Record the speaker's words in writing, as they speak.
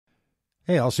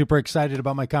Hey, all super excited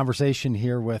about my conversation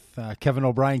here with Kevin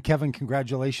O'Brien. Kevin,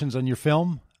 congratulations on your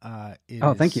film. It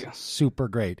Oh, thank is you. super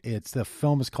great. The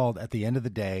film is called At the End of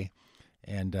the Day,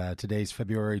 and today's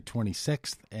February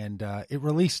 26th, and it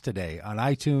released today on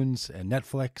iTunes and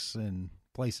Netflix and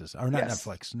places. Or not Yes.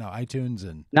 Netflix, no, iTunes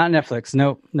and Not Netflix.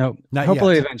 Nope. Nope. not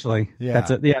Hopefully yet. eventually. Yeah.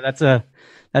 That's the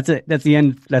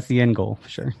end. That's the end goal for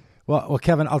sure. Well,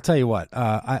 Kevin, I'll tell you what.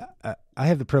 I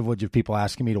have the privilege of people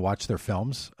asking me to watch their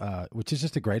films, which is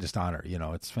just the greatest honor. You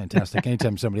know, it's fantastic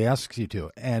anytime somebody asks you to,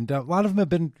 and a lot of them have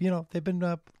been, they've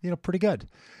been, pretty good.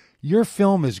 Your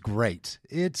film is great.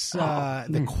 It's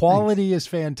the quality Thanks. is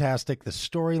fantastic. The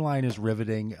storyline is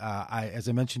riveting. As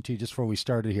I mentioned to you just before we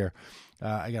started here,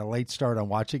 I got a late start on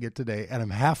watching it today, and I'm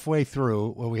halfway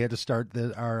through when we had to start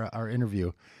our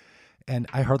interview. And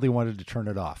I hardly wanted to turn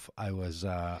it off. I was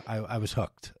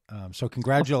hooked. So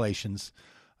congratulations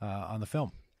on the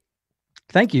film.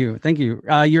 Thank you. Thank you.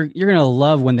 You're gonna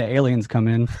love when the aliens come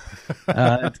in.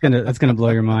 That's gonna blow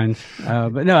your mind.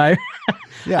 But no,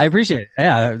 Yeah. I appreciate it.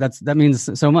 Yeah, that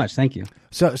means so much. Thank you.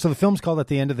 So the film's called At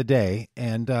the End of the Day,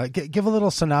 and give a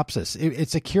little synopsis.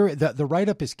 It's the write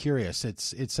up is curious. It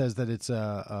says that it's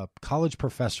a college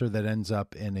professor that ends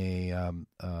up in a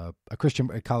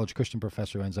college Christian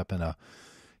professor who ends up in a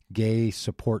gay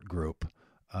support group,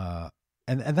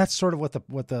 and that's sort of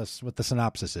what the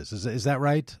synopsis is. Is that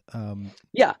right?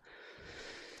 Yeah.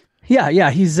 Yeah.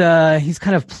 He's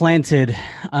kind of planted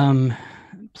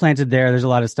there. There's a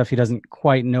lot of stuff he doesn't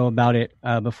quite know about it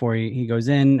before he goes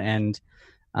in, and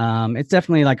it's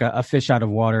definitely like a fish out of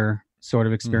water sort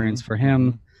of experience for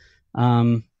him.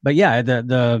 But yeah,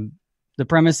 the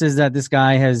premise is that this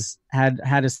guy has had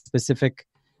a specific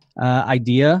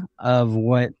idea of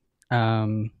what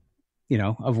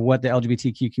of what the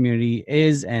LGBTQ community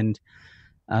is, and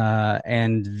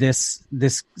this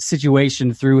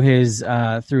situation through his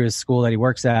school that he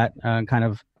works at kind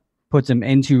of puts him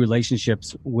into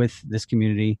relationships with this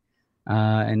community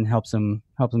and helps him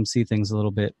see things a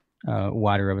little bit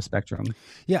wider of a spectrum.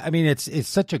 Yeah, I mean it's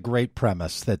such a great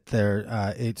premise that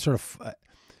it's sort of.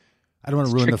 I don't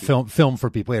want to ruin the film for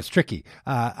people. It's tricky.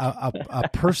 A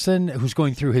person who's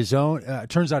going through his own.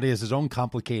 Turns out he has his own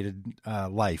complicated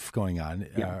life going on.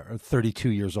 32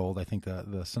 years old, I think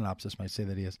the synopsis might say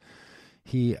that he is.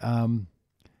 He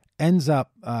ends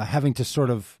up having to sort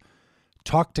of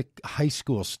talk to high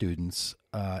school students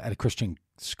at a Christian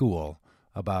school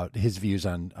about his views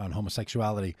on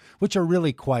homosexuality, which are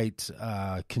really quite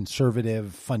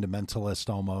conservative, fundamentalist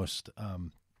almost.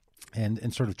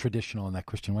 And sort of traditional in that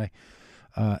Christian way.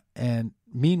 And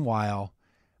meanwhile,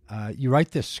 you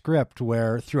write this script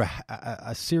where through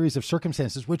a series of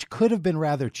circumstances, which could have been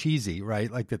rather cheesy,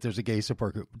 right? Like that there's a gay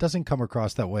support group. It doesn't come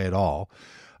across that way at all.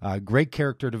 Great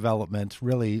character development,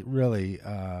 really, really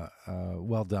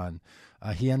well done.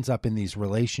 He ends up in these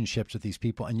relationships with these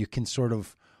people, and you can sort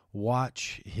of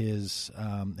watch his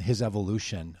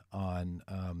evolution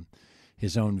on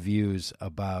his own views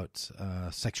about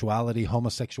sexuality,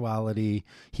 homosexuality,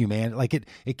 humanity. Like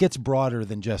it gets broader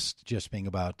than just being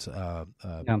about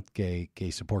gay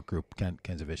support group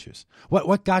kinds of issues.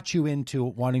 What got you into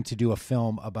wanting to do a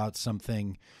film about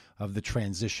something of the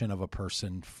transition of a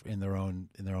person in their own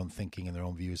thinking and their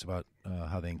own views about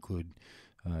how they include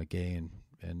gay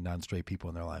and non-straight people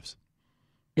in their lives?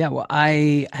 Yeah, well,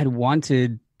 I had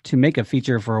wanted to make a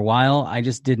feature for a while. I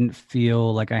just didn't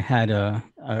feel like I had a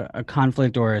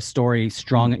conflict or a story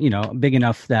strong, big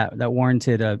enough that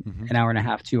warranted an hour and a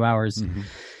half, 2 hours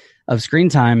of screen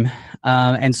time.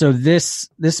 And so this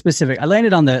specific, I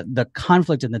landed on the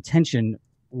conflict and the tension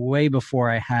way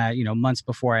before I had, months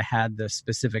before I had the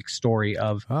specific story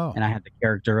of, and I had the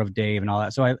character of Dave and all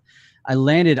that. So I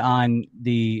landed on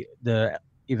the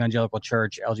evangelical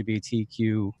church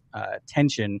LGBTQ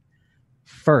tension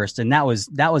first, and that was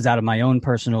out of my own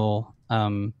personal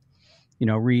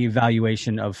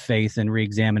reevaluation of faith and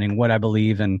reexamining what I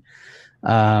believe, and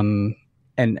I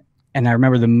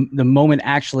remember the moment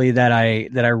actually that I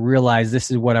realized this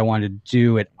is what I wanted to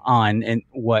do it on, and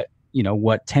what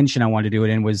tension I wanted to do it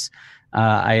in was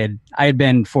I had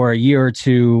been for a year or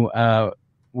two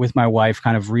with my wife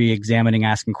kind of reexamining,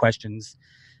 asking questions,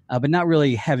 but not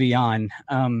really heavy on.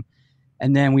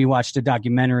 And then we watched a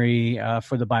documentary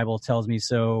for The Bible Tells Me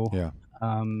So. Yeah.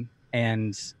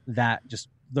 And that just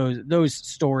those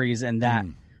stories and that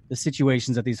the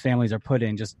situations that these families are put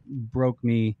in just broke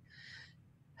me.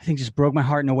 I think just broke my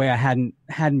heart in a way I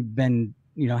hadn't been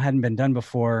done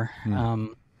before.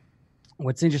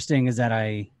 What's interesting is that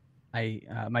I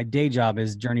my day job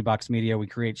is Journey Box Media. We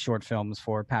create short films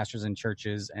for pastors and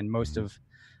churches, and most of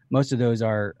those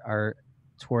are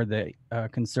toward the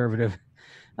conservative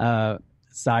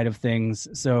side of things.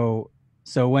 So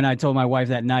when I told my wife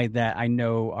that night that I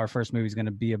know our first movie is going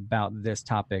to be about this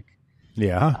topic,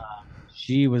 Yeah.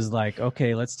 she was like,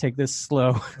 "Okay, let's take this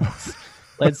slow.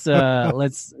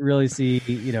 let's really see,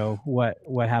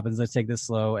 what happens. Let's take this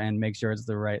slow and make sure it's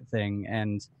the right thing."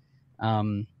 And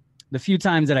the few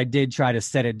times that I did try to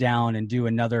set it down and do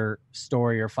another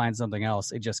story or find something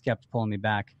else, it just kept pulling me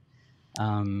back.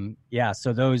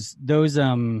 So those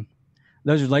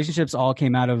relationships all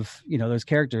came out of, those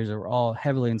characters are all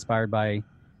heavily inspired by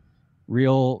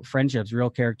real friendships, real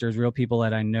characters, real people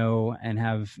that I know and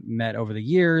have met over the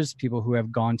years, people who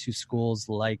have gone to schools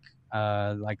like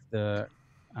the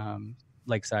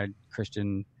Lakeside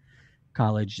Christian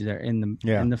College there in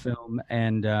the film.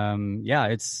 And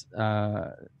it's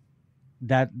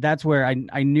that's where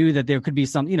I knew that there could be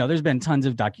some, there's been tons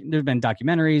of there's been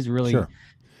documentaries, really, sure.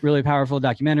 really powerful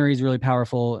documentaries, really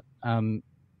powerful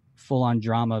full on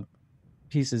drama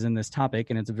pieces in this topic.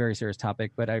 And it's a very serious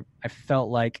topic, but I felt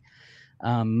like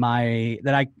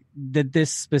that this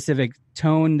specific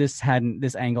tone, this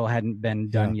angle hadn't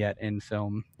been done yet in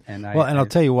film. And I'll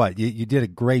tell you what, you did a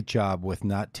great job with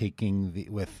not taking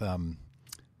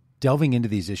delving into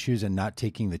these issues and not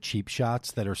taking the cheap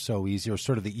shots that are so easy, or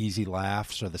sort of the easy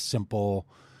laughs or the simple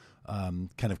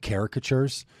kind of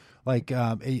caricatures. Like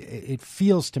it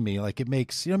feels to me like it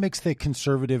makes the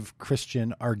conservative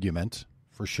Christian argument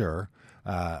for sure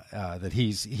that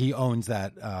he owns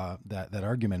that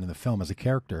argument in the film as a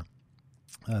character,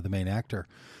 the main actor.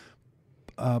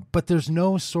 But there's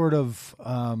no sort of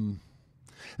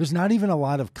there's not even a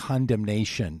lot of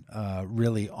condemnation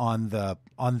really on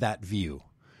that view,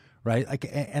 right? Like,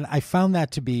 and I found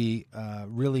that to be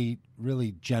really,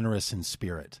 really generous in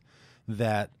spirit.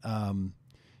 That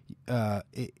the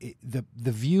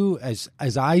view as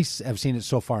I have seen it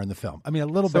so far in the film. I mean, a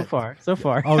little bit so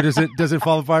far. Oh, does it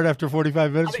fall apart after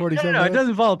 45 minutes? 47 no, minutes? It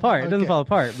doesn't fall apart. Okay. It doesn't fall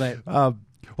apart, but.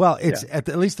 Well, it's at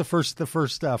least the first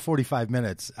 45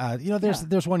 minutes.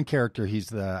 There's one character. He's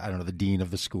the dean of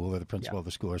the school or the principal of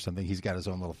the school or something. He's got his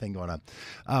own little thing going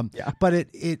on. But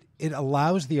it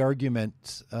allows the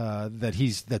argument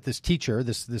that this teacher,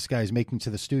 this guy's making to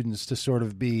the students to sort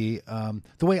of be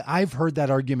the way I've heard that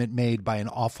argument made by an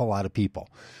awful lot of people.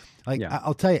 Like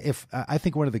I'll tell you, if I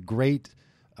think one of the great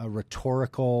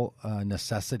rhetorical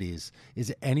necessities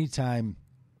is anytime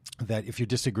that if you're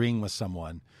disagreeing with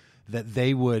someone, that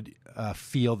they would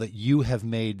feel that you have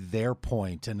made their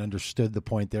point and understood the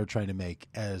point they're trying to make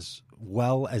as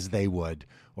well as they would,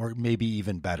 or maybe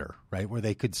even better, right? Where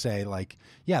they could say like,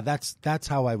 yeah, that's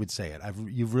how I would say it.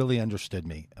 You've really understood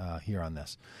me here on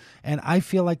this. And I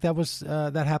feel like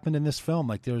that happened in this film.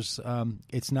 Like it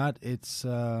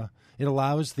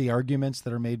allows the arguments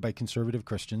that are made by conservative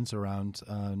Christians around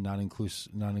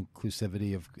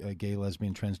non-inclusivity of gay,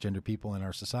 lesbian, transgender people in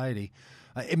our society.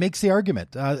 It makes the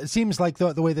argument. It seems like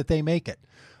the way that they make it.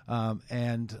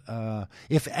 And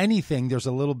if anything, there's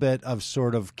a little bit of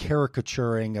sort of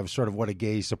caricaturing of sort of what a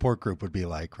gay support group would be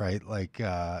like, right? Like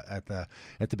at the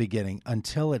beginning,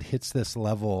 until it hits this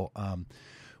level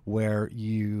where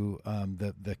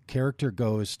the character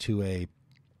goes to a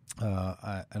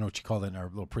I know what you call it in our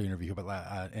little pre-interview, but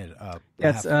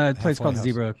it's a place called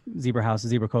Zebra House,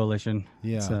 Zebra Coalition.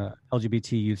 Yeah, it's a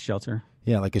LGBT youth shelter.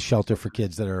 Yeah, like a shelter for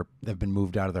kids that have been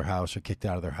moved out of their house or kicked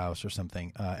out of their house or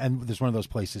something. And there's one of those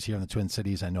places here in the Twin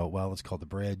Cities. I know it well. It's called The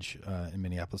Bridge in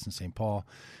Minneapolis and St. Paul.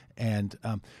 And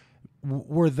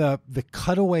were the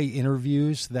cutaway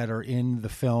interviews that are in the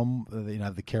film,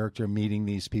 the character meeting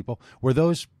these people, were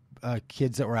those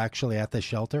kids that were actually at the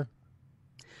shelter?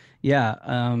 Yeah,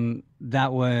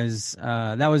 that was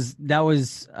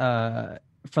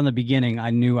from the beginning. I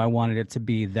knew I wanted it to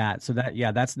be that. So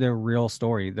that's their real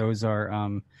story. Those are,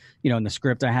 in the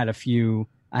script, I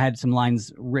had some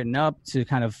lines written up to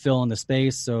kind of fill in the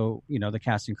space, so the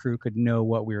cast and crew could know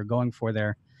what we were going for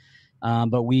there.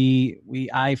 But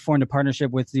I formed a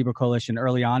partnership with Zebra Coalition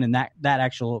early on, and that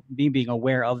actual me being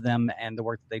aware of them and the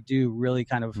work that they do really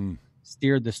kind of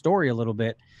steered the story a little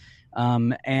bit.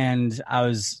 And I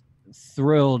was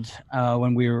thrilled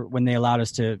when they allowed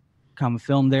us to come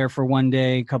film there for one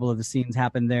day. A couple of the scenes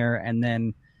happened there, and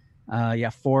then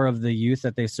 4 of the youth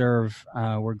that they serve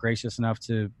were gracious enough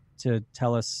to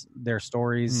tell us their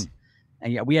stories.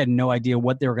 And we had no idea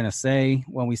what they were going to say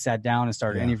when we sat down and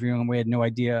started interviewing them. We had no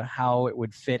idea how it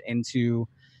would fit into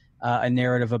a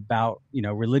narrative about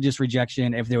religious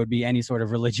rejection, if there would be any sort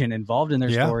of religion involved in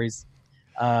their stories.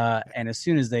 And as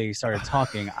soon as they started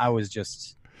talking, I was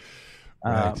just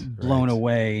blown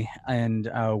away. And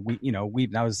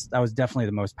that was definitely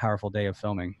the most powerful day of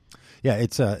filming. Yeah,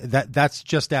 it's that's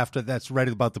just after, that's right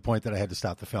about the point that I had to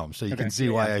stop the film. So you can see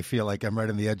why I feel like I'm right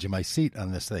on the edge of my seat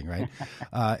on this thing, right?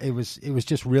 It was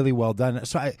just really well done.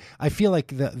 So I feel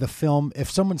like the film, if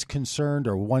someone's concerned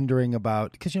or wondering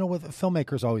about, because with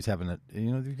filmmakers always having it,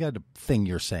 you've got a thing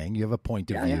you're saying, you have a point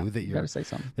of view that you're say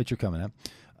something, that you're coming at.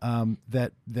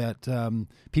 That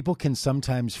people can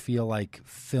sometimes feel like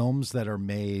films that are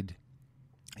made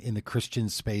in the Christian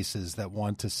spaces that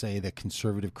want to say that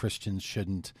conservative Christians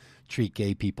shouldn't treat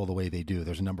gay people the way they do.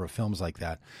 There's a number of films like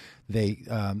that. They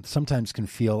sometimes can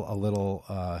feel a little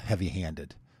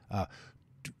heavy-handed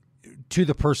to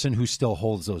the person who still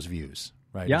holds those views,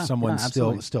 right? Yeah, if someone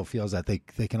still feels that,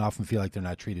 they can often feel like they're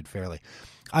not treated fairly.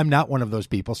 I'm not one of those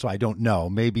people, so I don't know.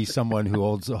 Maybe someone who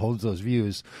holds those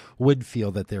views would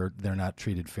feel that they're not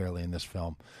treated fairly in this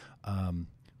film.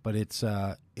 But it's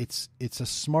a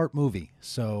smart movie.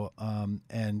 So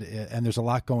and there's a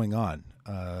lot going on.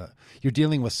 You're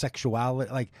dealing with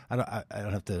sexuality. Like I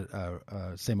don't have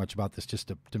to say much about this,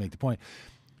 just to make the point.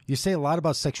 You say a lot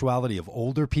about sexuality of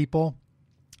older people.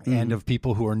 And of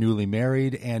people who are newly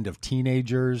married, and of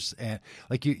teenagers, and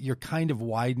like you're kind of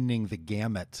widening the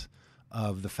gamut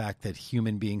of the fact that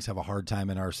human beings have a hard time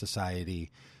in our society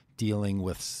dealing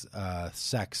with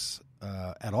sex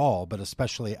at all, but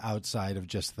especially outside of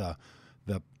just the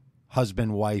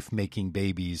husband wife making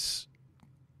babies,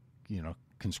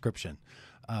 conscription.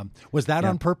 Was that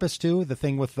on purpose too? The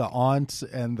thing with the aunt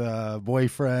and the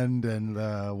boyfriend and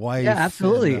the wife? Yeah,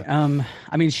 absolutely.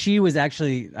 I mean, she was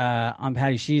actually Aunt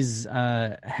Patty. She's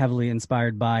heavily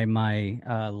inspired by my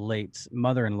late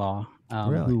mother-in-law,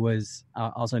 who was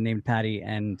also named Patty,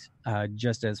 and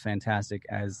just as fantastic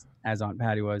as Aunt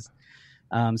Patty was.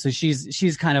 So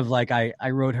she's kind of like, I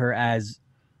wrote her as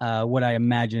what I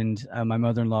imagined my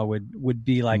mother-in-law would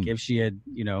be like if she had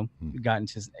gotten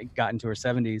to her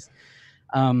 70s.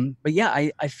 But yeah,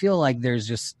 I feel like there's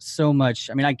just so much.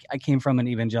 I mean, I came from an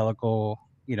evangelical,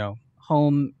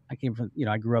 home. I came from,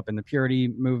 I grew up in the purity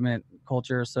movement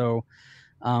culture. So,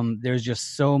 there's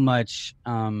just so much,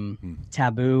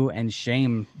 taboo and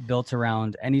shame built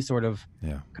around any sort of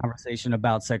conversation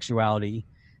about sexuality.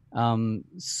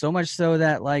 So much so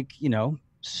that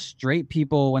straight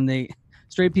people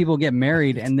get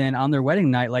married and then on their wedding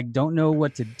night, don't know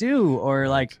what to do or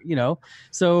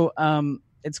so,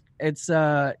 it's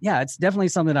definitely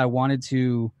something I wanted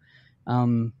to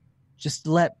just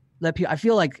let people. I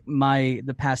feel like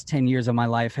the past 10 years of my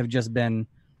life have just been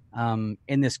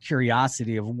in this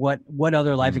curiosity of what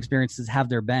other life experiences have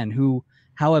there been,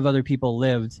 how have other people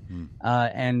lived,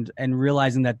 and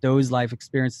realizing that those life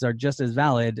experiences are just as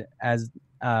valid as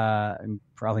and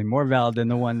probably more valid than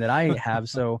the one that I have.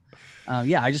 So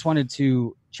I just wanted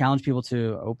to challenge people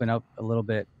to open up a little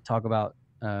bit, talk about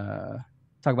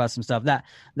some stuff. That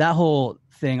whole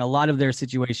thing, a lot of their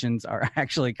situations are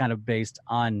actually kind of based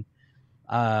on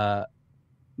a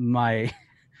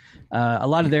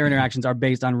lot of their interactions are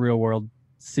based on real world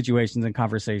situations and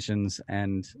conversations.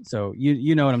 And so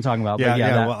you know what I'm talking about. Yeah.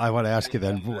 But well, I want to ask you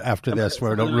then after this,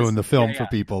 where I don't ruin the film for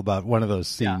people, about one of those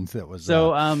scenes that was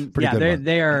pretty good.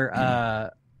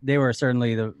 They were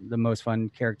certainly the most fun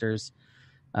characters,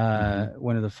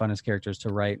 one of the funnest characters to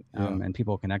write, and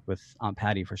people connect with Aunt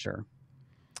Patty for sure.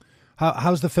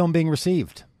 How's the film being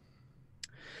received?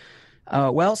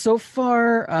 Well, so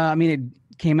far, it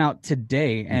came out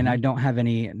today, and I don't have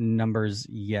any numbers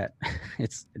yet.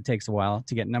 It takes a while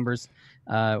to get numbers,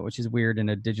 which is weird in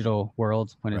a digital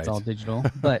world when it's all digital,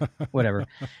 but whatever.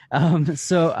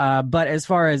 But as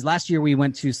far as last year, we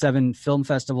went to 7 film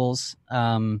festivals,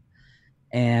 and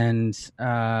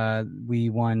we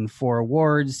won 4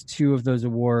 awards. 2 of those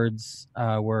awards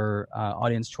were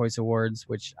Audience Choice Awards,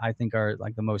 which I think are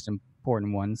like the most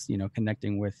important ones,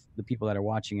 connecting with the people that are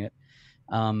watching it.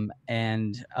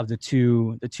 And of the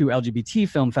two LGBT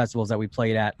film festivals that we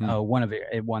played at, one of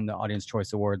it won the Audience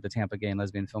Choice Award, the Tampa Gay and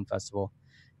Lesbian Film Festival.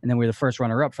 And then we were the first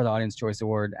runner-up for the Audience Choice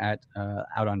Award at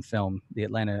Out on Film, the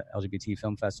Atlanta LGBT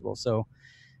Film Festival. So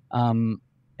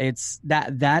it's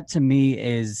that to me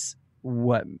is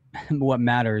what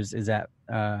matters, is that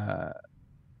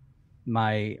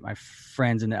my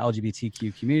friends in the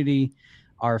LGBTQ community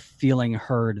are feeling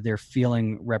heard, they're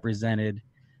feeling represented.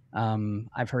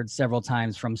 I've heard several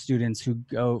times from students who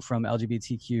go from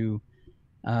LGBTQ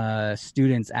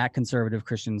students at conservative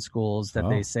Christian schools that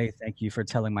they say, thank you for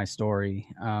telling my story.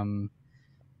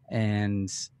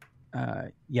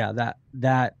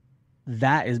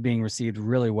 That is being received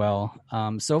really well.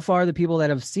 So far, the people that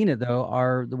have seen it, though,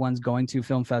 are the ones going to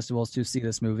film festivals to see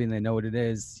this movie, and they know what it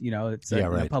is. It's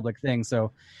a public thing.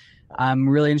 So I'm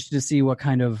really interested to see what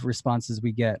kind of responses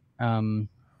we get. Now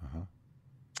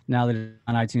that it's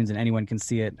on iTunes and anyone can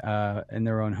see it in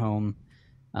their own home.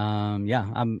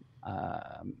 I'm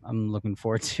looking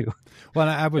forward to. Well,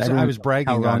 I was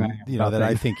bragging on that things.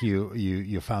 I think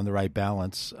you found the right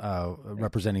balance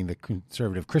representing the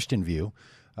conservative Christian view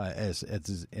as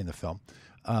in the film.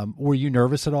 Were you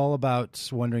nervous at all about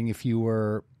wondering if you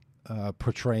were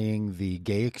portraying the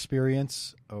gay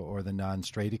experience or the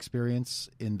non-straight experience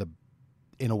in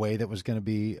a way that was going to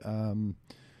be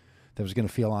that was going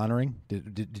to feel honoring?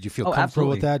 Did you feel comfortable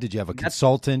absolutely. with that? Did you have a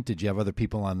consultant? Did you have other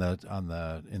people in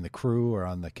the crew or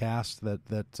on the cast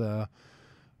that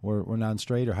were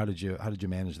non-straight, or how did you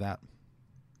manage that?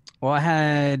 Well,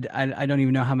 I don't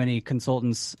even know how many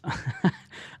consultants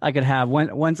I could have.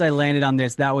 Once I landed on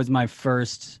this, that was my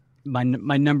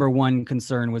number one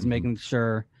concern was making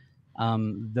sure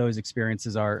those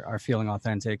experiences are feeling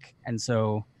authentic. And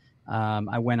so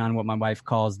I went on what my wife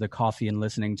calls the coffee and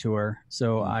listening tour.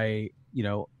 So I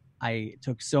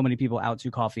took so many people out to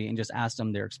coffee and just asked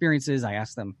them their experiences. I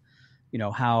asked them,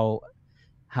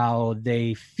 how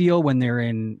they feel when they're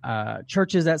in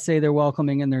churches that say they're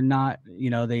welcoming and they're not,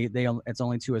 it's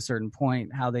only to a certain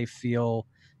point, how they feel.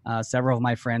 Several of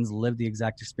my friends lived the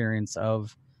exact experience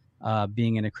of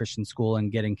being in a Christian school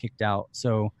and getting kicked out.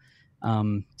 So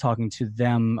talking to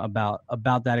them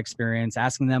about that experience,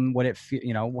 asking them what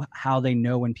how they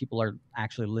know when people are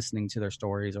actually listening to their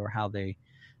stories, or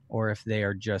if they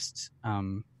are just,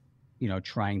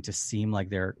 trying to seem like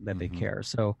they care.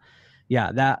 So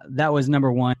yeah, that was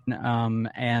number one.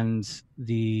 And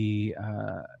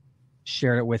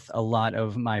shared it with a lot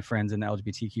of my friends in the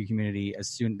LGBTQ community.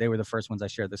 They were the first ones I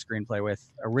shared the screenplay with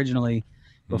originally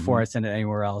before I sent it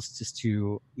anywhere else, just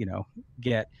to,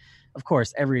 get, of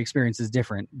course, every experience is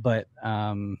different, but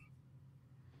and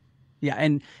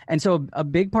so a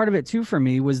big part of it too for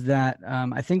me was that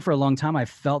I think for a long time I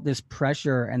felt this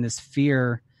pressure and this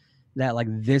fear that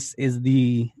this is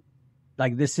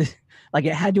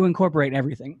it had to incorporate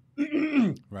everything.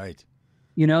 Right.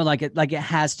 It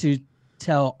has to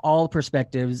tell all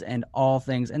perspectives and all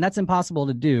things, and that's impossible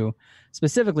to do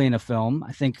specifically in a film.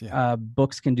 I think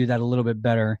books can do that a little bit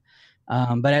better.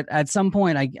 But at some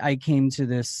point I came to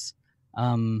this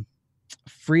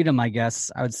freedom, I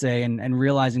guess I would say, and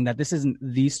realizing that this isn't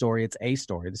the story, it's a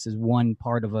story. This is one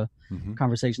part of a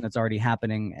conversation that's already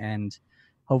happening, and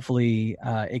hopefully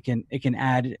it can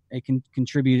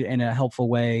contribute in a helpful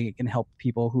way. It can help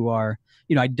people who are,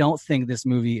 I don't think this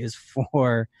movie is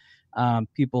for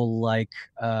people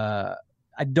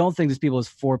I don't think this people is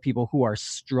for people who are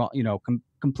strong,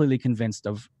 completely convinced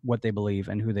of what they believe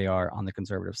and who they are on the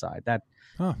conservative side.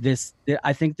 I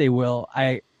think they will.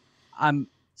 I'm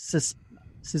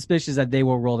suspicious that they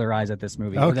will roll their eyes at this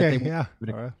movie. Okay,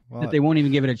 that they won't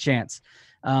even give it a chance.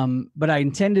 But I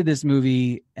intended this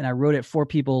movie, and I wrote it for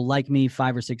people like me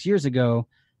 5 or 6 years ago,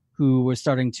 who were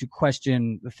starting to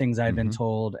question the things I had been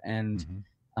told, and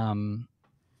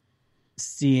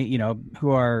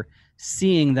who are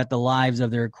seeing that the lives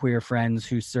of their queer friends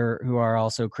who are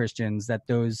also Christians, that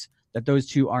those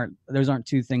two aren't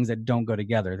two things that don't go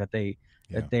together, that they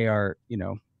are,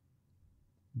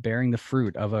 bearing the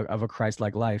fruit of a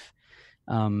Christ-like life.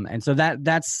 And so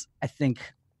that's, I think,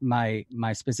 my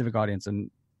specific audience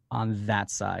and on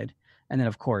that side. And then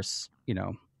of course, I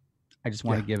just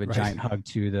want to give a giant hug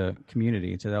to the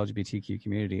community, to the LGBTQ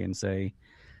community, and say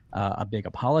a big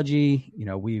apology.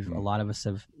 A lot of us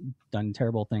have done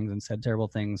terrible things and said terrible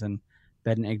things and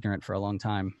been ignorant for a long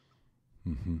time.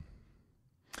 Mm-hmm.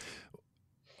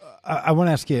 I want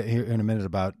to ask you here in a minute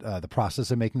about the process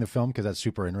of making the film, because that's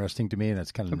super interesting to me, and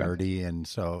it's kind of nerdy, and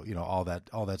so all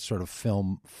that sort of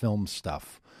film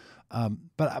stuff.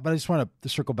 But I just want to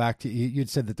circle back to you'd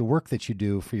said that the work that you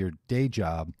do for your day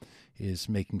job is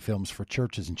making films for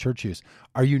churches and church use.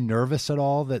 Are you nervous at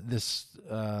all that this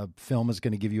film is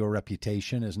going to give you a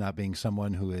reputation as not being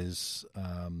someone who is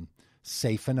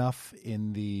safe enough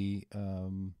in the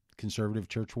conservative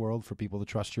church world for people to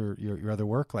trust your other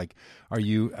work? Like, do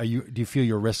you feel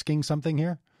you're risking something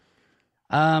here?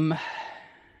 I'm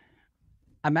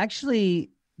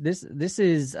actually, this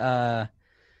is in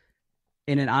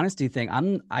an honesty thing.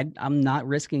 I'm not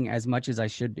risking as much as I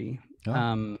should be.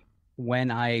 Oh.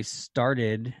 When I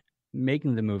started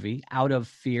making the movie, out of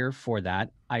fear for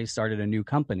that, I started a new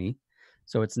company.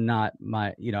 So it's not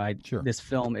my, this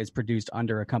film is produced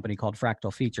under a company called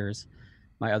Fractal Features.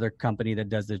 My other company that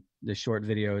does the short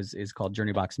videos is called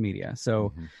Journey Box Media.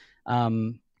 So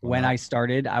when I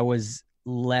started, I was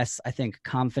less, I think,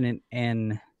 confident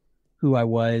in who I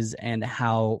was and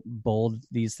how bold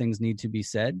these things need to be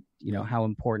said, how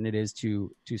important it is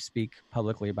to speak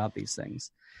publicly about these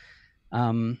things.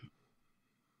 um,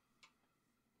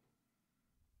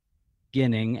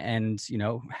 beginning, and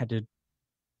had to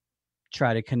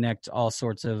try to connect all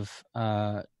sorts of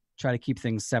try to keep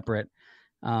things separate.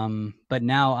 But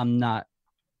now I'm not.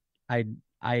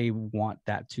 I want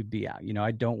that to be out.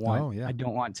 I don't want. I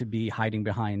don't want to be hiding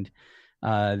behind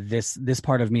this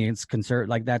part of me. It's concerned.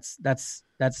 Like that's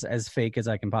as fake as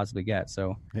I can possibly get.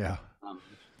 So yeah.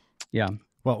 Yeah.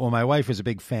 Well, my wife is a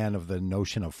big fan of the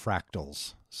notion of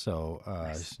fractals, so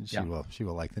nice. She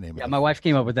will like the name. Yeah, my wife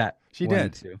came up with that. She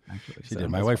did too. Actually, she did.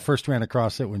 My wife first ran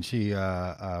across it when she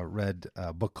read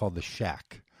a book called The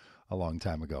Shack a long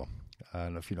time ago. I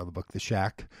don't know if you know the book The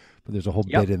Shack, but there's a whole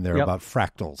bit in there about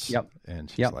fractals. Yep.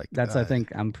 And she's like, that's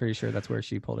I'm pretty sure that's where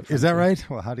she pulled it from. Is that right?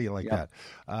 Well, how do you like that?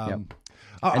 And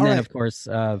then of course,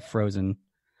 Frozen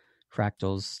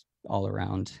fractals all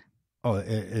around. Oh,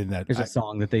 in that there's a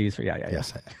song that they use for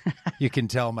yes. You can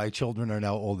tell my children are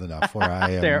now old enough where I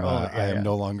am. I am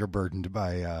no longer burdened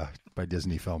by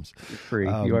Disney films. You're free.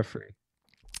 You are free.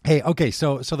 Hey, okay.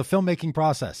 So the filmmaking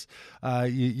process.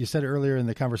 You said earlier in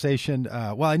the conversation.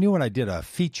 Well, I knew when I did a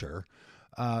feature.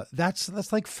 That's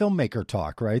like filmmaker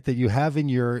talk, right? That you have in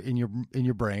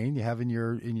your brain. You have in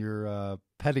your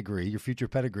pedigree, your future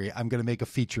pedigree. I'm going to make a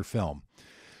feature film.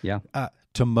 Yeah.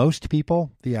 To most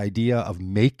people, the idea of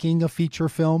making a feature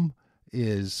film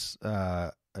is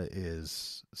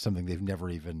something they've never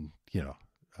even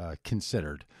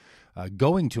considered.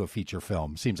 Going to a feature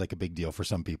film seems like a big deal for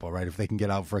some people, right? If they can get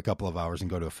out for a couple of hours and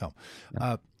go to a film.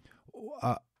 Yeah.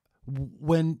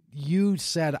 When you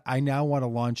said, I now want to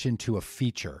launch into a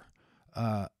feature,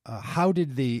 how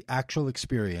did the actual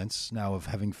experience now of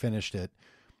having finished it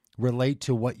relate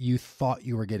to what you thought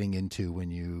you were getting into when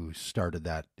you started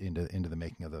that into the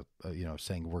making of the,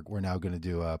 saying we're now going to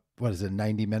do a,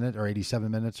 90 minute or 87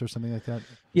 minutes or something like that?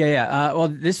 Yeah. Well,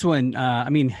 this one,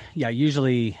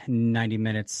 usually 90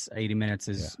 minutes, 80 minutes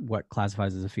is what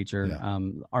classifies as a feature. Yeah.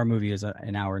 Our movie is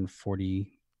an hour and 40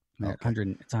 minutes,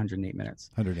 it's 108 minutes.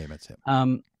 108 minutes.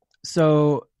 Yeah.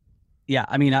 So yeah,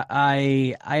 I mean,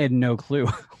 I had no clue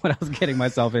what I was getting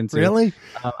myself into. Really?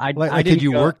 I did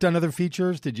you worked on other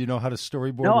features? Did you know how to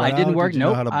storyboard? No, I didn't work. Did you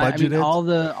know how to budget it? All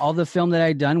the film that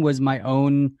I'd done was my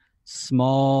own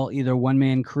small, either one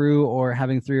man crew or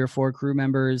having 3 or 4 crew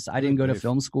members. I didn't go to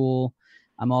film school.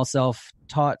 I'm all self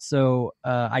taught. So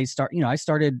I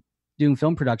started doing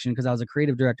film production because I was a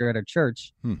creative director at a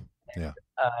church. Yeah.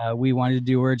 We wanted to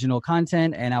do original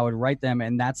content, and I would write them,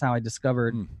 and that's how I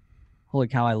discovered. Holy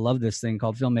cow, I love this thing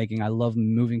called filmmaking. I love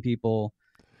moving people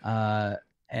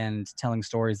and telling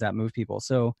stories that move people.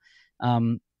 So, I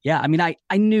mean,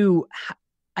 I knew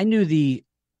the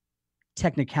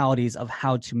technicalities of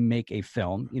how to make a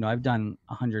film. I've done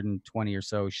 120 or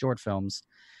so short films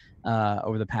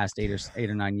over the past 8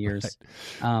 or 9 years.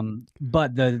 Right.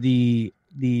 But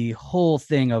the whole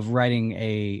thing of writing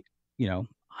a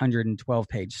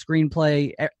 112-page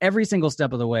screenplay, every single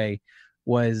step of the way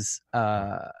was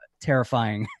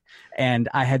terrifying, and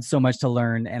I had so much to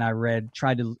learn, and I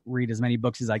tried to read as many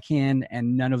books as I can,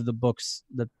 and none of the books,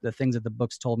 the things that the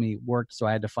books told me worked, so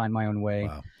I had to find my own way.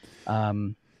 Wow.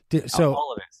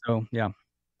 All of it. So yeah.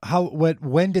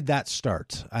 When did that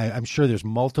start? I'm sure there's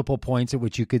multiple points at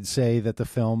which you could say that the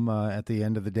film at the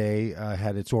end of the day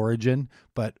had its origin,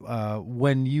 but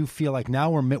when you feel like now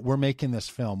we're making this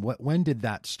film, when did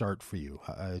that start for you?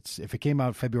 If it came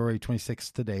out February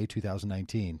 26th today,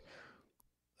 2019,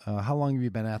 how long have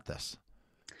you been at this?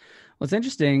 Well, it's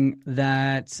interesting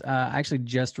that I actually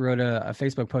just wrote a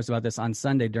Facebook post about this on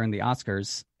Sunday during the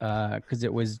Oscars, because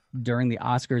it was during the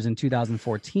Oscars in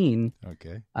 2014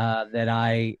 that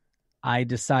I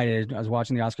decided. I was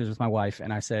watching the Oscars with my wife,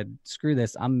 and I said, "Screw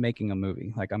this! I'm making a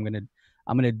movie. Like I'm gonna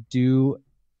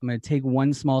take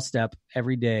one small step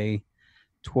every day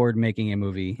toward making a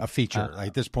movie, a feature."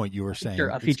 At this point, you were saying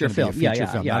a feature film, film,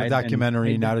 not a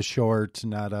documentary, not a short,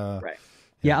 not a right.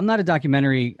 Yeah, I'm not a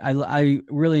documentary. I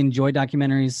really enjoy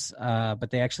documentaries,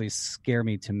 but they actually scare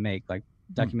me to make. Like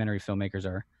documentary filmmakers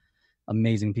are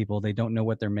amazing people. They don't know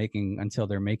what they're making until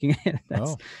they're making it.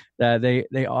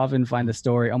 They often find the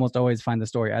story, almost always find the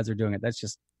story as they're doing it. That's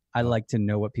just, I like to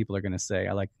know what people are going to say.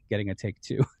 I like getting a take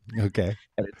 2. Okay.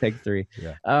 And a take 3.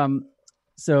 Yeah.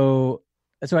 So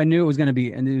I knew it was going to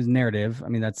be, and it was narrative. I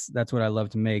mean, that's what I love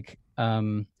to make.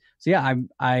 So yeah,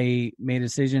 I made a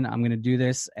decision. I'm going to do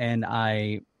this, and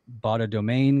I bought a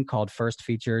domain called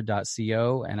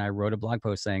firstfeature.co, and I wrote a blog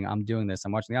post saying, I'm doing this.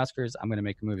 I'm watching the Oscars. I'm going to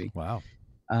make a movie. Wow.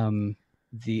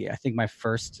 I think my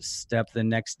first step the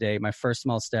next day, my first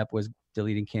small step was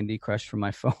deleting Candy Crush from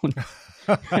my phone.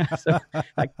 So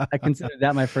I considered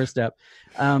that my first step.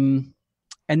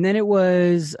 And then it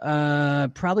was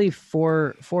probably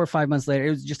 4 or 5 months later.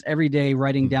 It was just every day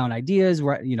writing down ideas,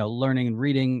 learning and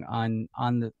reading on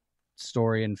the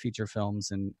story and feature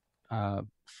films and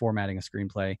formatting a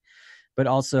screenplay, but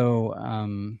also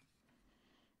on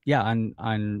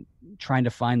trying to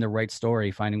find the right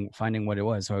story, finding what it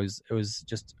was. So it was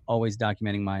just always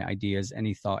documenting my ideas,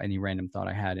 any random thought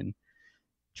I had, and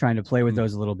trying to play with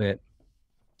those a little bit.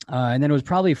 And then it was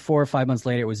probably 4 or 5 months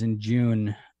later. It was in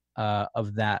June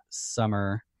of that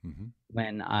summer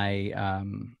when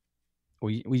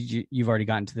you've already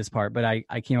gotten to this part, but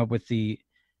I came up with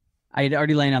I had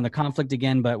already laid on the conflict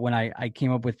again, but when I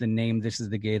came up with the name, "This is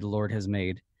the Gay the Lord Has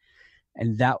Made,"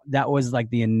 and that was like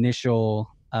the initial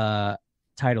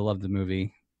title of the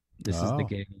movie. This is the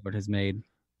Gay the Lord Has Made,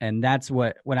 and that's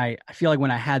when I feel like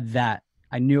when I had that,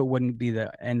 I knew it wouldn't be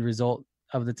the end result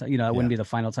of it wouldn't be the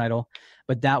final title,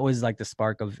 but that was like the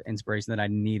spark of inspiration that I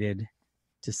needed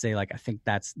to say, like, I think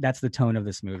that's the tone of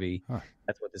this movie.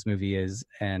 That's what this movie is,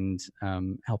 and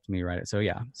helped me write it. So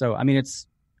yeah. So I mean, it's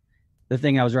the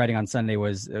thing I was writing on Sunday it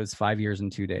was 5 years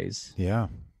and 2 days. Yeah,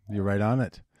 you're right on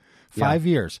it. 5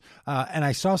 years. And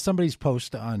I saw somebody's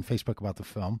post on Facebook about the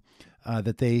film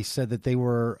that they said that they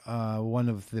were one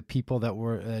of the people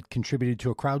that contributed to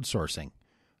a crowdsourcing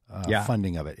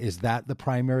funding of it. Is that the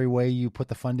primary way you put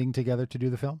the funding together to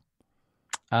do the film?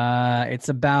 It's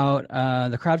about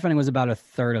the crowdfunding was about a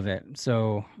third of it.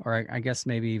 So, or I guess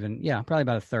maybe even, probably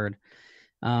about a third.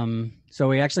 So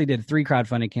we actually did 3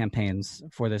 crowdfunding campaigns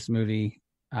for this movie.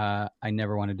 I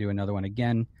never want to do another one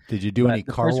again. Did you do any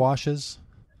car washes?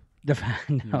 No,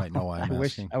 you might know why I'm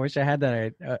asking. I wish I had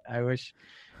that. I wish,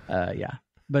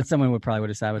 but someone would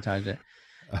have sabotaged it.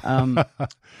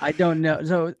 I don't know.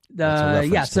 So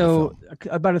so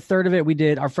about a third of it we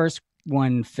did. Our first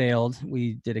one failed.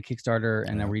 We did a Kickstarter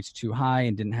and it reached too high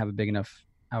and didn't have a big enough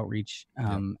outreach,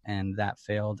 and that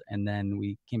failed. And then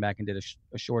we came back and did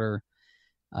a shorter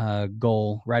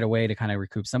goal right away to kind of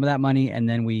recoup some of that money. And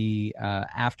then we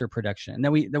after production, and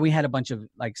then we had a bunch of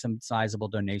like some sizable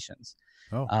donations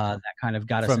that kind of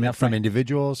got us enough from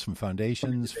individuals, from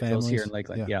foundations, families here in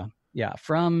Lakeland. Yeah,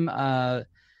 from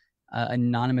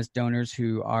anonymous donors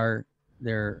who are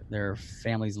their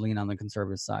families lean on the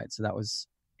conservative side. So that was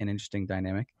an interesting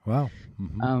dynamic. Wow.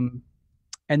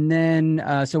 And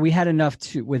then so we had enough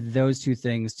with those two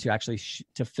things to actually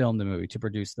to film the movie, to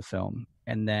produce the film.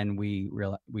 And then we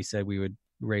said we would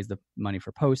raise the money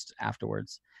for post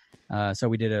afterwards. So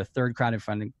we did a third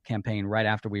crowdfunding campaign right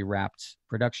after we wrapped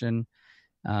production,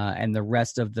 and the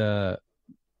rest of the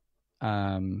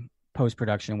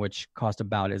post-production, which cost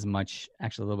about as much,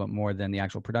 actually a little bit more than the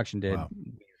actual production did,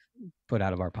 put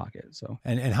out of our pocket. So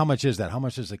and how much is that? How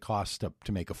much does it cost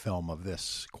to make a film of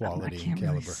this quality and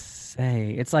caliber? Really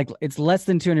say it's less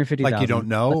than $250,000. Like you don't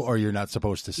know, or you're not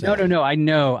supposed to say? No. I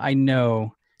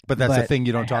know. But that's the thing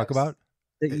you don't talk about.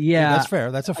 Yeah, that's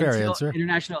fair. That's a fair answer.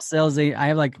 International sales. I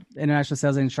have like international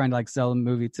sales agents trying to like sell the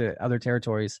movie to other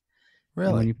territories. Really?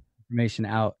 And when you put information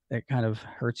out, it kind of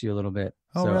hurts you a a bit.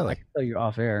 Oh, so really? I can tell you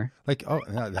off air. Like,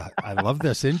 I love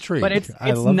this intrigue. But it's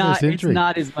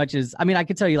not as much as, I mean, I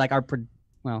could tell you like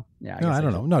well, yeah. I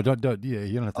don't know. No, don't. Yeah,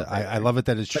 you don't have to. Okay, I love it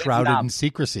that it's shrouded in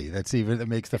secrecy. That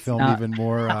makes the film even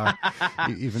more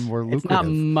lucrative. It's not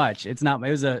much. It's not.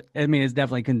 It's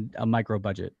definitely a micro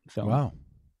budget film. Wow.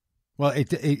 Well,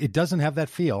 it doesn't have that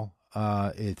feel.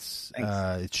 It's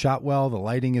shot well. The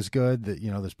lighting is good.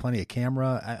 There's plenty of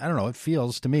camera. I don't know. It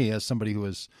feels to me, as somebody who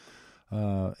is,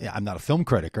 I'm not a film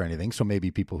critic or anything, so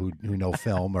maybe people who know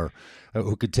film or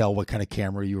who could tell what kind of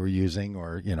camera you were using,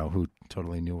 or who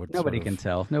totally knew what. Nobody can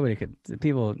tell. Nobody could.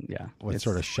 People, yeah. What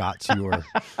sort of shots you were,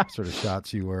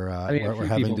 were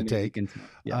having to take.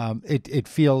 It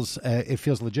feels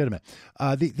legitimate.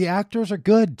 The actors are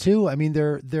good too. I mean,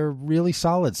 they're really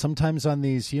solid. Sometimes on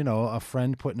these, a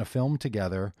friend putting a film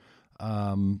together,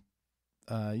 you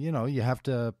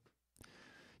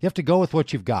have to go with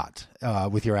what you've got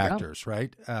with your actors,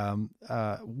 right?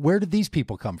 Where did these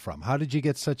people come from? How did you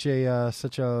get such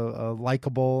a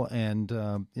likable and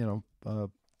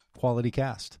quality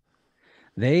cast?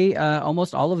 They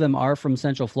almost all of them are from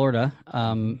Central Florida,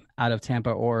 out of Tampa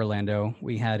or Orlando.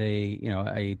 We had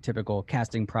a typical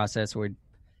casting process where we'd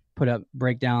put up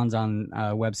breakdowns on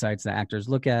websites that actors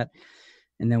look at,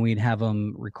 and then we'd have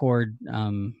them record.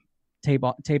 Tape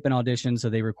an audition, so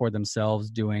they record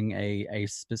themselves doing a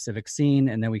specific scene,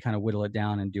 and then we kind of whittle it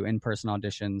down and do in-person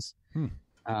auditions.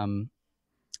 And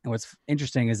what's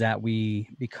interesting is that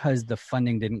because the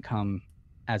funding didn't come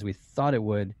as we thought it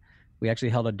would, we actually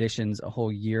held auditions a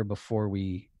whole year before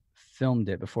we filmed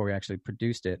it, before we actually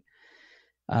produced it.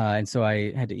 And so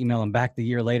I had to email him back the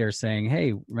year later saying,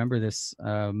 "Hey, remember this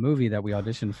movie that we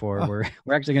auditioned for? Oh,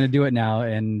 We're actually going to do it now,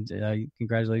 and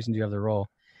congratulations, you have the role."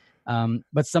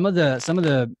 But some of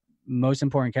the most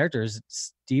important characters,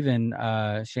 Stephen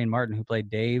Shane Martin, who played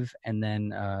Dave, and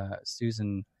then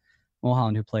Susan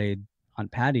Mulholland, who played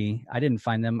Aunt Patty. I didn't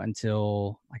find them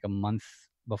until like a month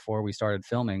before we started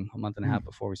filming, a month and a half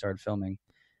before we started filming.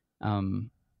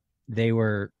 They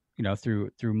were,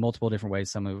 through multiple different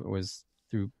ways. Some of it was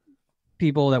through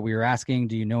people that we were asking,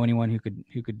 "Do you know anyone who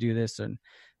could do this and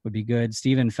would be good?"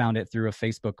 Steven found it through a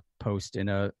Facebook post in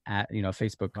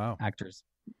Facebook wow. actors.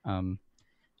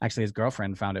 Actually, his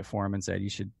girlfriend found it for him and said, "You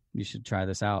should try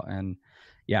this out." And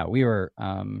yeah, we were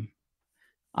on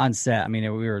set. I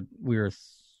mean, we were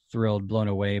thrilled, blown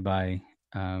away by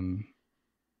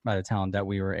the talent that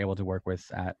we were able to work with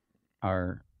at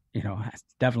our,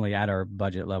 definitely at our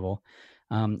budget level.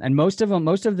 And most of them,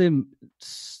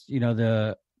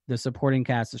 the supporting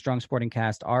cast, the strong supporting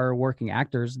cast, are working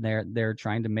actors. They're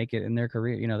trying to make it in their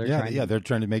career. They're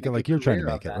trying to make it like you're trying to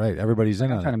make it, right? Everybody's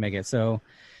in on it. Trying to make it. So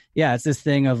yeah, it's this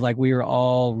thing of like, we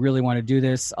all really want to do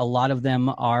this. A lot of them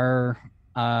are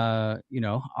in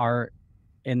the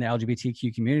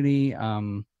LGBTQ community.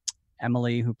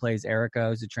 Emily, who plays Erica,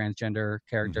 who's a transgender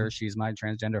character. She's my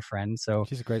transgender friend. So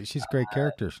she's a great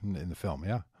character in the film.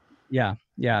 Yeah.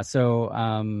 So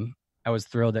I was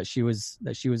thrilled that she was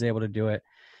able to do it.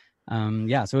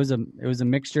 So it was a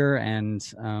mixture, and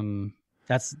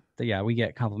we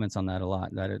get compliments on that a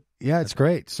lot. It's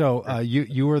great. So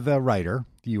you were the writer,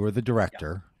 you were the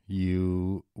director,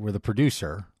 you were the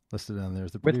producer. Listed down there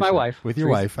as the producer. With my wife. With your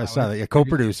wife. I saw that. Yeah,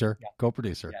 co-producer. Yeah.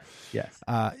 Co-producer. Yes.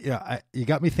 You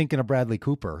got me thinking of Bradley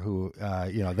Cooper, who,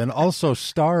 then also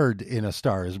starred in A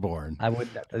Star Is Born. I would,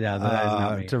 that is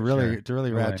not me, to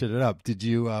really ratchet it up. Did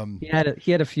you? He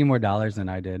had a few more dollars than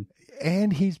I did.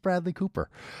 And he's Bradley Cooper,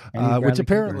 which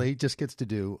apparently just gets to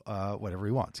do whatever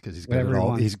he wants because he's good at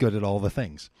all. He's good at all the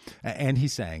things, and he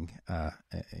sang,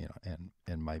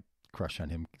 and my crush on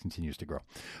him continues to grow.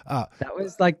 That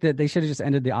was like they should have just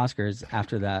ended the Oscars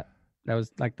after that. That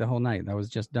was like the whole night. That was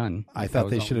just done. I thought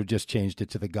they should have just changed it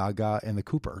to the Gaga and the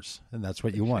Coopers, and that's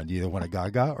what you want. You either want a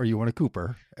Gaga or you want a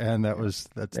Cooper, and that's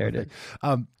there it is.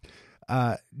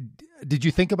 Did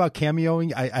you think about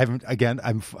cameoing? I haven't. Again,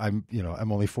 I'm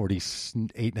only 48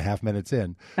 and a half minutes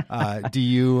in. Do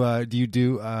you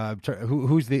do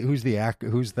who's the actor,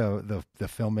 who's the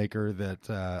filmmaker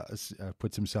that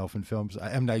puts himself in films?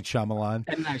 M. Night Shyamalan.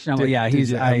 M. Night Shyamalan.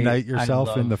 He's M. Night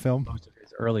yourself in the film. Most of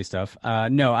his early stuff.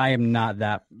 No, I am not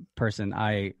that person.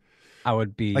 I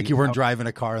would be like, you weren't driving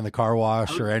a car in the car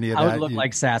wash or any of that. I would look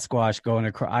like Sasquatch going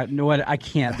across. I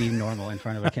can't be normal in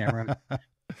front of a camera.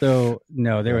 So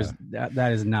no, was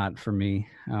that is not for me.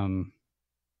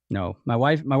 No, my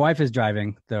wife is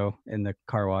driving though in the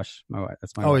car wash.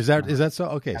 That's my. Oh, is that so?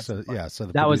 Okay, so yeah, so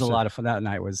that was a lot of fun. That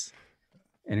night was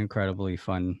an incredibly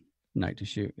fun night to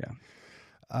shoot. Yeah.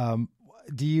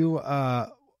 Do you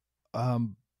what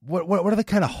are the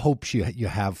kind of hopes you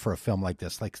have for a film like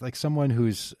this? Like someone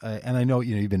who's and I know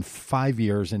you've been 5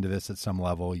 years into this at some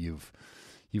level. You've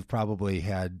probably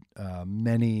had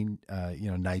many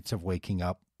nights of waking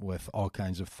up with all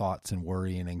kinds of thoughts and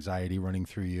worry and anxiety running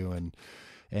through you, and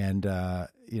then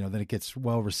it gets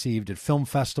well received at film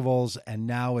festivals, and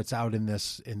now it's out in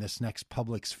this next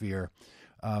public sphere.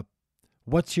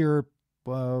 What are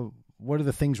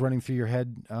the things running through your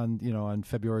head on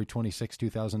February 26,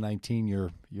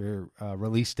 2019, your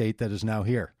release date that is now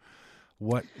here?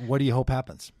 What do you hope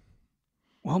happens?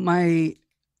 Well, my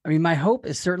hope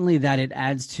is certainly that it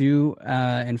adds to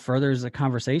and furthers the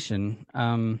conversation.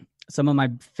 Some of my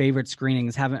favorite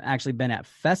screenings haven't actually been at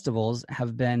festivals,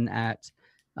 have been at,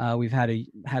 we've had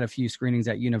a few screenings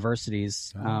at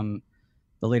universities. Oh.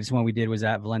 The latest one we did was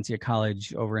at Valencia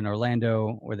College over in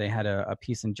Orlando, where they had a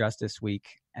Peace and Justice week,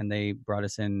 and they brought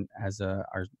us in as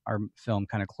our film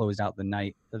kind of closed out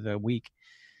the week.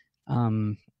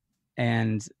 And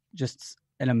just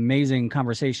an amazing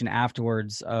conversation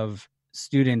afterwards of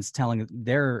students telling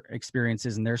their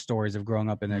experiences and their stories of growing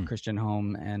up in a Christian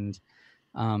home, and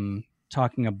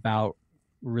talking about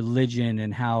religion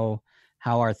and how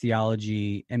our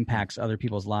theology impacts other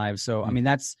people's lives. So, I mean,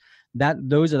 those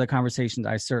are the conversations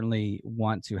I certainly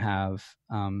want to have.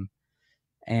 We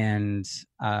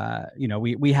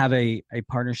have a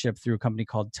partnership through a company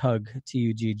called Tugg,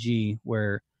 Tugg,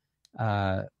 where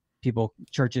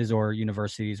churches or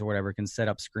universities or whatever can set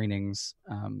up screenings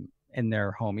in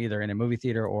their home, either in a movie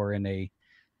theater or in a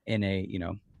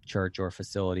church or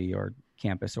facility or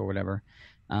campus or whatever.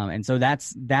 And so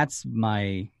that's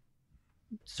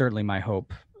certainly my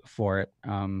hope for it.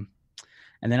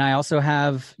 And then I also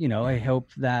have, I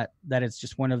hope that it's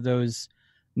just one of those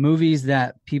movies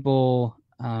that people,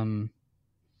 I've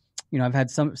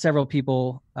had several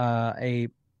people, a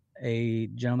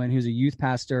gentleman who's a youth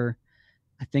pastor,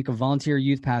 I think a volunteer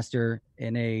youth pastor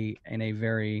in a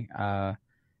very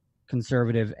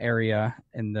conservative area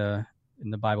in the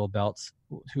Bible Belt,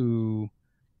 who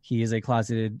he is a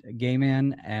closeted gay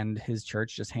man, and his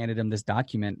church just handed him this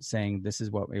document saying this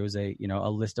is what it was, a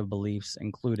list of beliefs,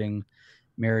 including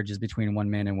marriage is between one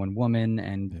man and one woman,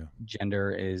 and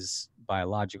gender is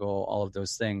biological, all of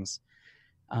those things.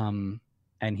 And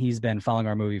he's been following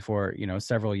our movie for,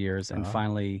 several years, and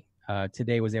finally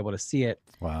today was able to see it.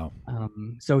 Wow.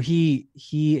 So he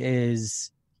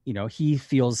is, he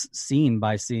feels seen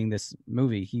by seeing this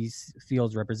movie. He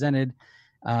feels represented,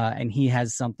 and he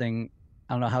has something.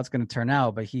 I don't know how it's going to turn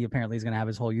out, but he apparently is going to have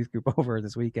his whole youth group over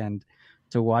this weekend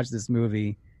to watch this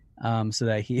movie, so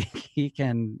that he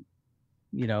can,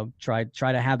 try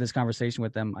to have this conversation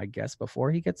with them, I guess,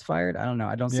 before he gets fired. I don't know.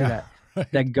 I don't see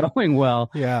that going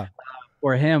well. Yeah.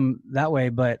 For him that way,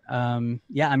 but to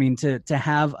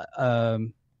have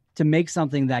to make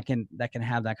something that can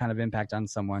have that kind of impact on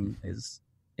someone is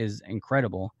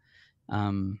incredible.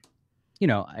 And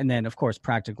then of course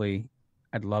practically,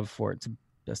 I'd love for it to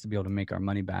just to be able to make our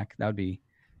money back. That'd be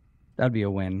a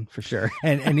win for sure.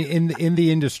 And in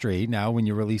the industry now, when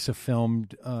you release a film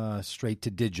straight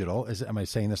to digital, am I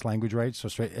saying this language right? So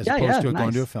straight as opposed to it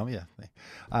going to a film,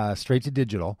 straight to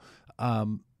digital.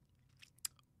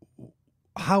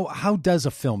 How does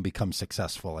a film become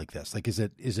successful like this? Like, is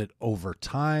it over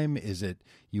time? Is it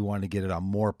you want to get it on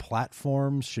more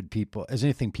platforms? Is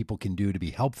anything people can do to be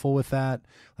helpful with that?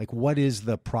 Like, what is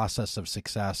the process of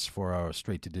success for a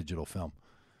straight to digital film?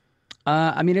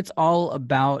 It's all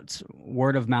about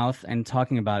word of mouth and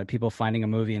talking about it. People finding a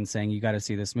movie and saying, you got to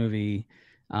see this movie,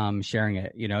 sharing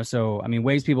it, So,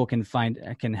 ways people can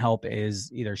help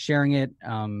is either sharing it.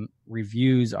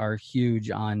 Reviews are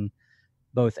huge on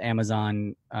both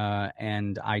Amazon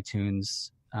and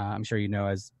iTunes. I'm sure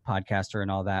as podcaster and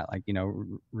all that,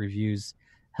 reviews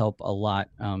help a lot.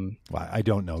 Well, I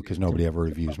don't know because nobody ever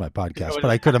reviews my podcast, but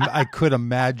I could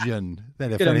imagine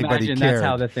that if anybody cared, that's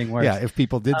how the thing works. Yeah, if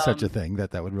people did such a thing,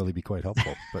 that would really be quite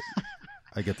helpful. But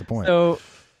I get the point. So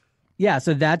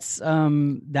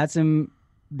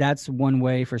that's one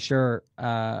way for sure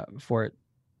for it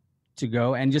to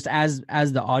go. And just as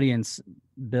the audience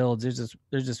builds,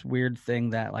 there's this weird thing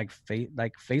that like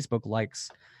Facebook likes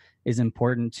is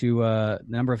important to the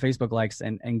number of Facebook likes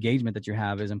and engagement that you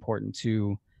have is important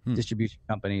to distribution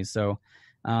companies. So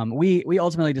we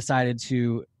ultimately decided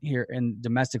to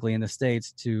domestically in the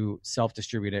States to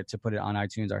self-distribute it, to put it on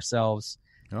iTunes ourselves.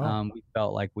 We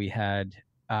felt like we had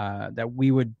that we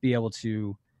would be able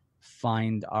to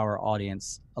find our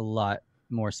audience a lot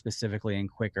more specifically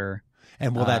and quicker.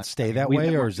 And will that stay that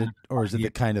way, or is it the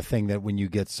kind of thing that when you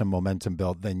get some momentum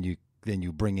built, then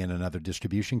you bring in another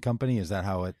distribution company? Is that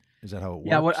how it works?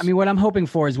 Yeah, what I'm hoping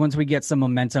for is once we get some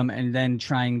momentum, and then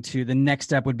the next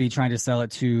step would be trying to sell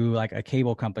it to like a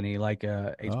cable company, like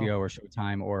HBO or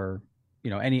Showtime, or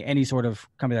any sort of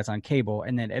company that's on cable,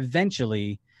 and then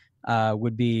eventually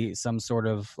would be some sort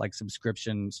of like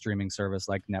subscription streaming service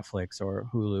like Netflix or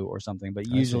Hulu or something. But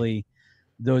usually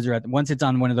those are once it's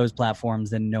on one of those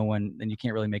platforms, then you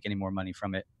can't really make any more money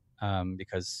from it,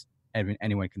 because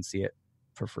anyone can see it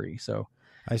for free. So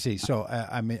I see. So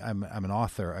I'm an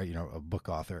author, a book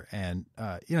author, and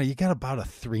you got about a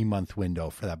 3-month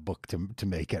window for that book to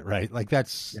make it, right? Like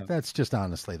that's just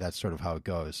honestly, that's sort of how it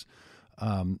goes.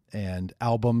 And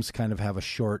albums kind of have a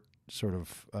short sort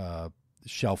of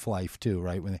shelf life too,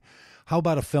 right? How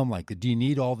about a film like that? Do you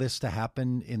need all this to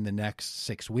happen in the next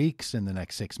 6 weeks, in the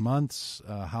next 6 months?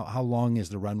 How long is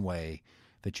the runway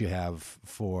that you have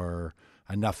for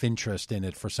enough interest in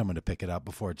it for someone to pick it up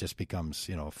before it just becomes,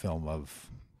 a film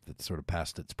that's sort of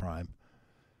past its prime?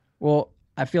 Well,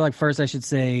 I feel like first I should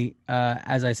say,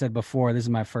 as I said before, this is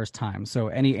my first time. So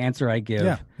any answer I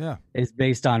give is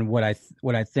based on what I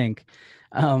think.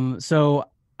 So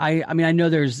I know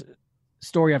there's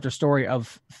story after story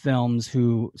of films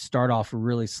who start off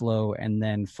really slow and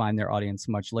then find their audience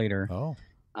much later.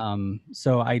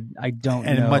 So I don't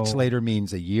know. And much later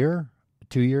means a year,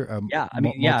 2 year.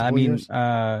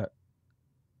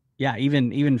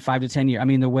 Even 5 to 10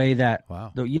 years. The way that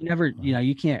you never,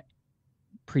 you can't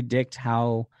predict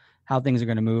how things are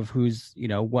going to move. Who's,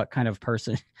 what kind of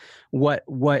person, what,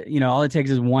 all it takes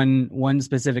is one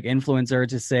specific influencer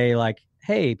to say like,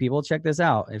 hey, people, check this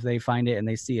out. If they find it and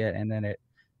they see it, and then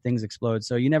things explode.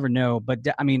 So you never know. But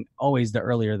always the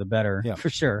earlier the better,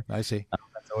 for sure. I see.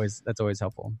 that's always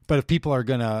helpful. But if people are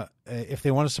gonna, if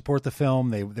they want to support the film,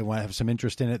 they want to have some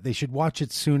interest in it, they should watch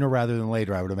it sooner rather than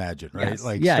later, I would imagine, right?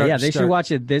 Yes. They should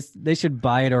watch it they should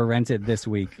buy it or rent it this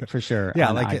week for sure. Yeah,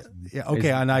 on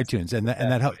iTunes, and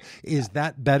that help. Is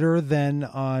that better than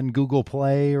on Google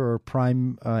Play or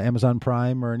Prime, Amazon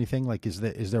Prime, or anything? Like, is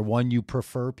there one you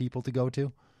prefer people to go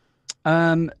to?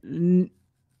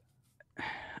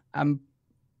 I'm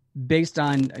based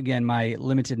on, again, my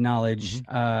limited knowledge.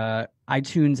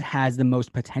 iTunes has the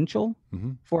most potential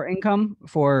for income,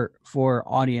 for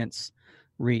audience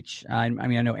reach. I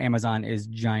mean, I know Amazon is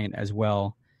giant as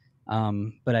well,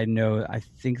 but I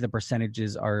think the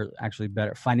percentages are actually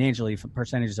better financially.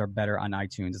 Percentages are better on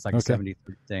iTunes. It's like a 70-30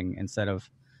 thing instead of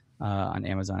on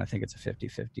Amazon. I think it's a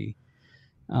 50-50.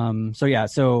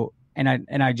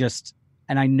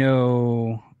 I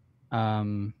know.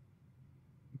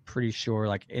 Pretty sure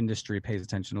like industry pays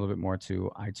attention a little bit more to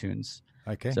iTunes.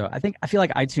 Okay. So I feel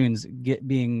like iTunes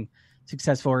being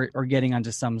successful or getting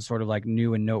onto some sort of like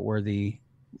new and noteworthy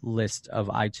list of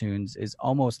iTunes is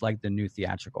almost like the new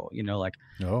theatrical.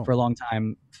 For a long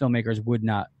time, filmmakers would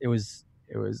not. It was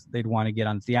they'd want to get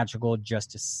on theatrical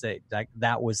just to say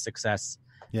that was success.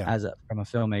 Yeah. From a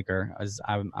filmmaker, as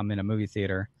I'm in a movie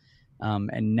theater.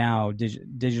 And now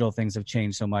digital things have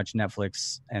changed so much.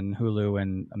 Netflix and Hulu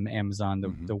and Amazon,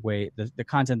 the way the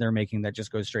content they're making that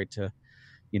just goes straight to,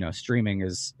 streaming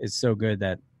is so good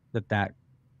that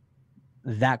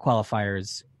qualifier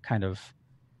is kind of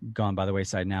gone by the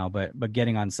wayside now. But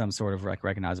getting on some sort of like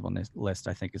recognizable list,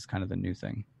 I think, is kind of the new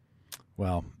thing.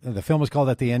 Well, the film is called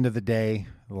At the End of the Day.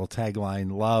 A little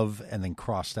tagline: love, and then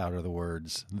crossed out are the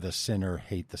words: the sinner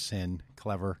hate the sin.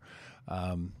 Clever.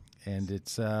 And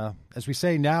it's, as we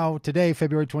say now, today,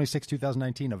 February 26,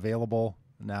 2019, available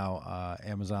now,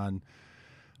 Amazon,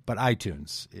 but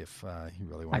iTunes, if you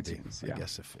really want to be, I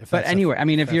guess. But anyway, I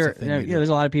mean, if you're, there's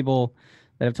a lot of people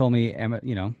that have told me, I'm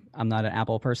not an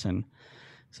Apple person.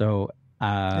 So,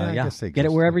 get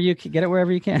it wherever you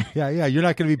can. Yeah. You're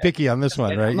not going to be picky on this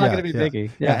one, right? I'm not going to be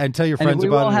picky. Yeah. And tell your friends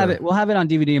about it. We'll have it on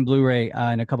DVD and Blu-ray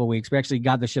in a couple of weeks. We actually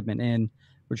got the shipment in.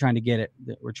 We're trying to get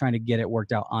it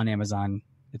worked out on Amazon.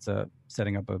 It's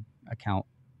setting up a account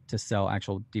to sell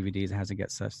actual DVDs. It has to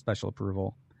get special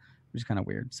approval, which is kind of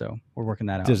weird. So we're working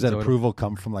that out. Does that approval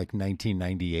come from like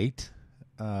 1998?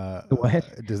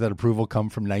 What? Does that approval come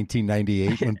from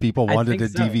 1998 when people wanted a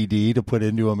DVD to put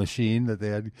into a machine that they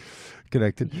had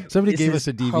connected? Somebody gave us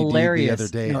a DVD the other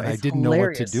day, and I didn't know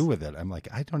what to do with it. I'm like,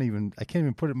 I can't even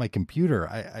put it in my computer.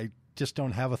 I just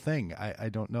don't have a thing. I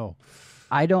don't know.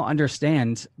 I don't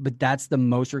understand, but that's the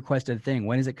most requested thing.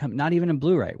 When is it coming? Not even in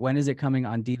Blu-ray. When is it coming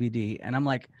on DVD? And I'm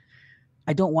like,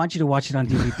 I don't want you to watch it on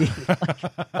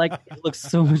DVD. like it looks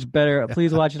so much better.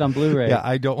 Please watch it on Blu-ray. Yeah,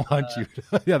 I don't want you.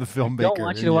 The filmmaker. I don't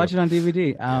want you to watch it on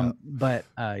DVD. But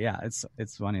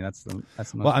it's funny. That's the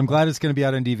most. Well, I'm glad it's going to be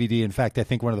out on DVD. In fact, I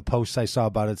think one of the posts I saw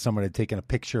about it, someone had taken a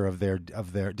picture of their did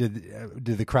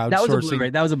the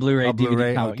crowdsourcing. That was a Blu-ray.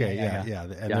 Blu-ray. DVD okay, yeah.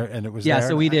 And it was there.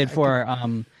 So we did for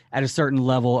at a certain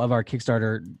level of our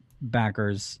Kickstarter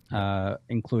backers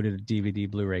included a DVD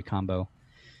Blu-ray combo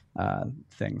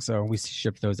thing. So we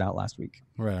shipped those out last week.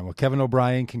 Right. Well, Kevin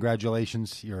O'Brien,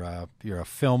 congratulations. You're a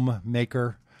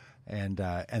filmmaker, and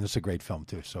it's a great film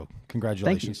too. So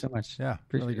congratulations. Thank you so much. Yeah,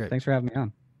 Appreciate really great. Thanks for having me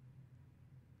on.